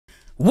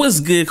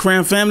What's good,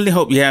 Crown family?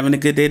 Hope you're having a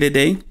good day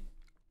today.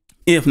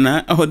 If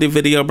not, I hope the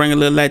video bring a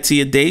little light to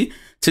your day.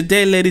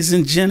 Today, ladies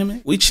and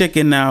gentlemen, we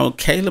checking out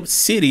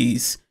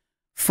CalebCity's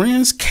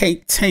Friends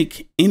Can't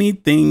Take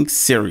Anything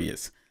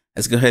Serious.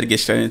 Let's go ahead and get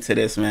straight into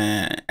this,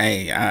 man.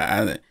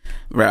 Hey,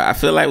 bro, I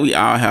feel like we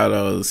all have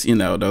those,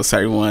 those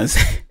certain ones.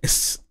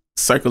 It's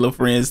circle of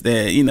friends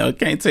that,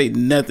 can't take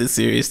nothing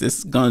serious.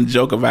 That's gonna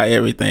joke about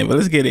everything. But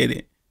let's get at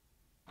it.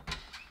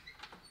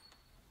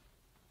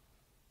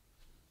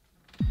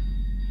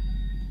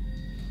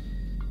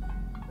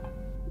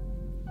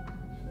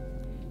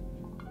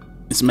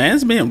 This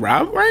man's being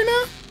robbed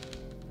right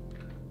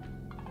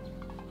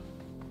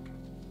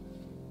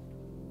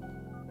now?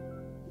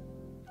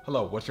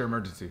 Hello, what's your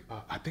emergency?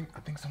 I think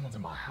someone's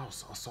in my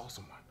house. I saw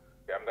someone.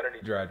 Yeah, I'm gonna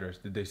need your address.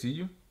 Did they see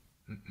you?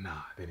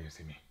 Nah, they didn't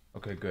see me.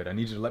 Okay, good. I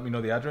need you to let me know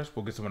the address.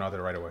 We'll get someone out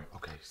there right away.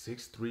 Okay,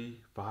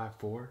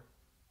 6354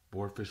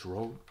 Boardfish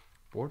Road.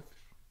 Boardfish?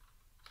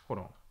 Hold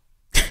on.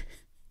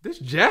 This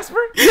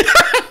Jasper?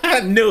 I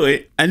knew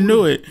it. I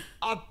knew it.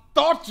 I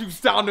thought you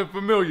sounded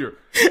familiar.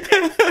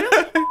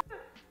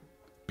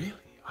 Billy,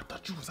 I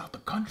thought you was out the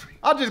country.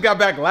 I just got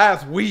back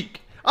last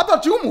week. I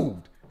thought you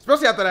moved,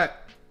 especially after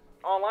that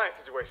online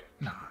situation.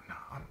 Nah,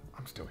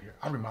 I'm still here.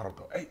 I remodeled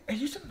though. Hey,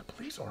 you sending the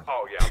police or?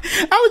 Oh yeah.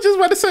 I was just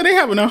about to say they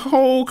having a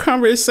whole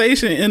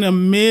conversation in the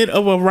mid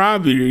of a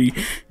robbery.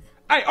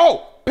 Hey,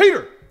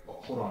 Peter. Oh,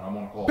 hold on, I'm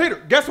on call.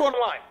 Peter, guess who on the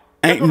line?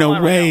 Ain't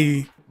no way.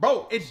 Right,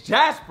 bro, it's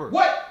Jasper.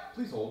 What?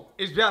 Please hold.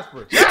 It's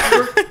Jasper.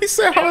 Jasper. He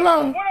said, hold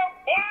on. What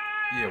up, boy?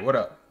 Yeah, what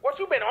up? What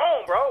you been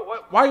on, bro?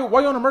 Why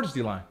you on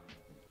emergency line?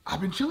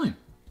 I've been chilling.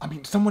 I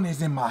mean, someone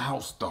is in my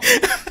house though,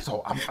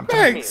 so I'm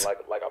Thanks. Like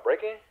a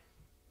break-in?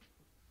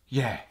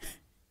 Yeah.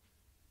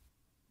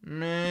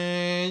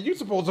 Man, you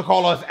supposed to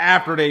call us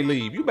after they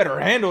leave. You better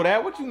handle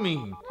that. What you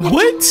mean?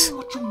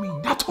 What you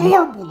mean? That's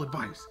horrible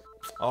advice.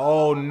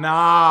 Oh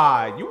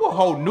nah, you a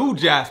whole new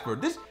Jasper.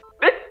 This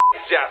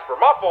Jasper,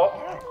 my fault.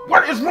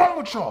 What is wrong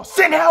with y'all?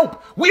 Send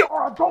help. We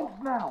are adults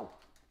now.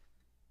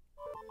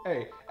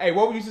 Hey,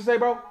 what we used to say,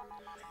 bro?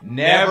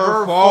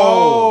 Never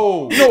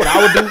fold. You know what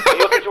I would do? In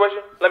your situation,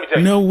 let me tell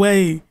you. No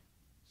way.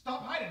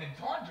 Stop hiding and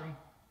charge him.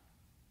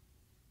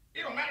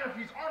 It don't matter if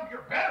he's armed,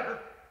 you're better.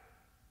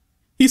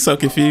 He's so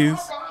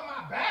confused. Behind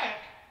my back.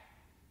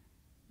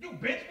 You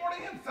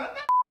benchboarding him, son?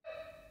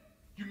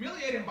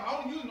 Humiliate him by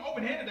only using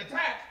open-handed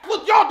attacks.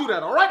 Look, y'all do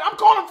that, all right? I'm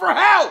calling for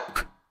help.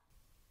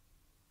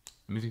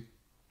 Let me see.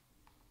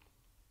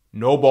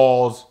 No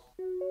balls.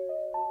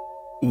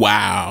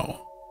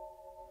 Wow.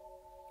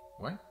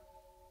 What?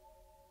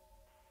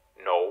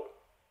 No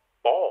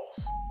balls.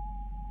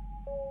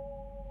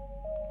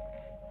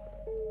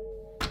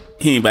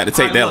 He ain't about to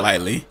take that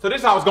lightly. So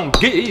this how it's gonna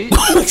get.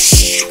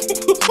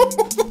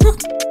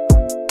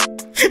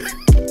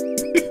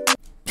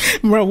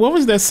 Bro, what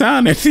was that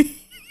sound?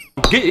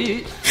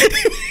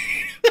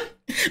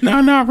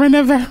 No, run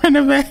that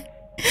back.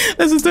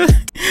 Listen to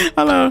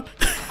hello.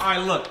 All right,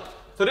 look.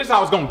 So this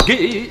how it's gonna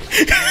get.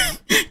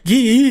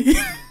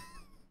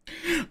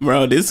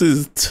 Bro, this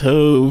is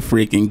too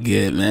freaking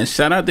good, man.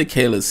 Shout out to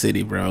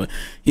CalebCity, bro.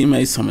 He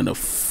made some of the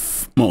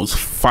most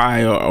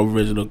fire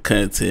original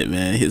content,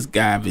 man. His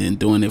guy been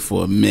doing it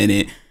for a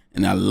minute,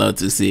 and I love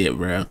to see it,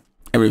 bro.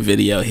 Every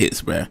video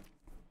hits, bro.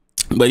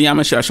 But yeah, I'm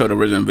gonna show the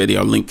original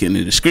video link in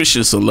the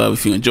description. So love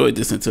if you enjoyed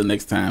this. Until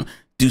next time,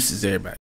 deuces, everybody.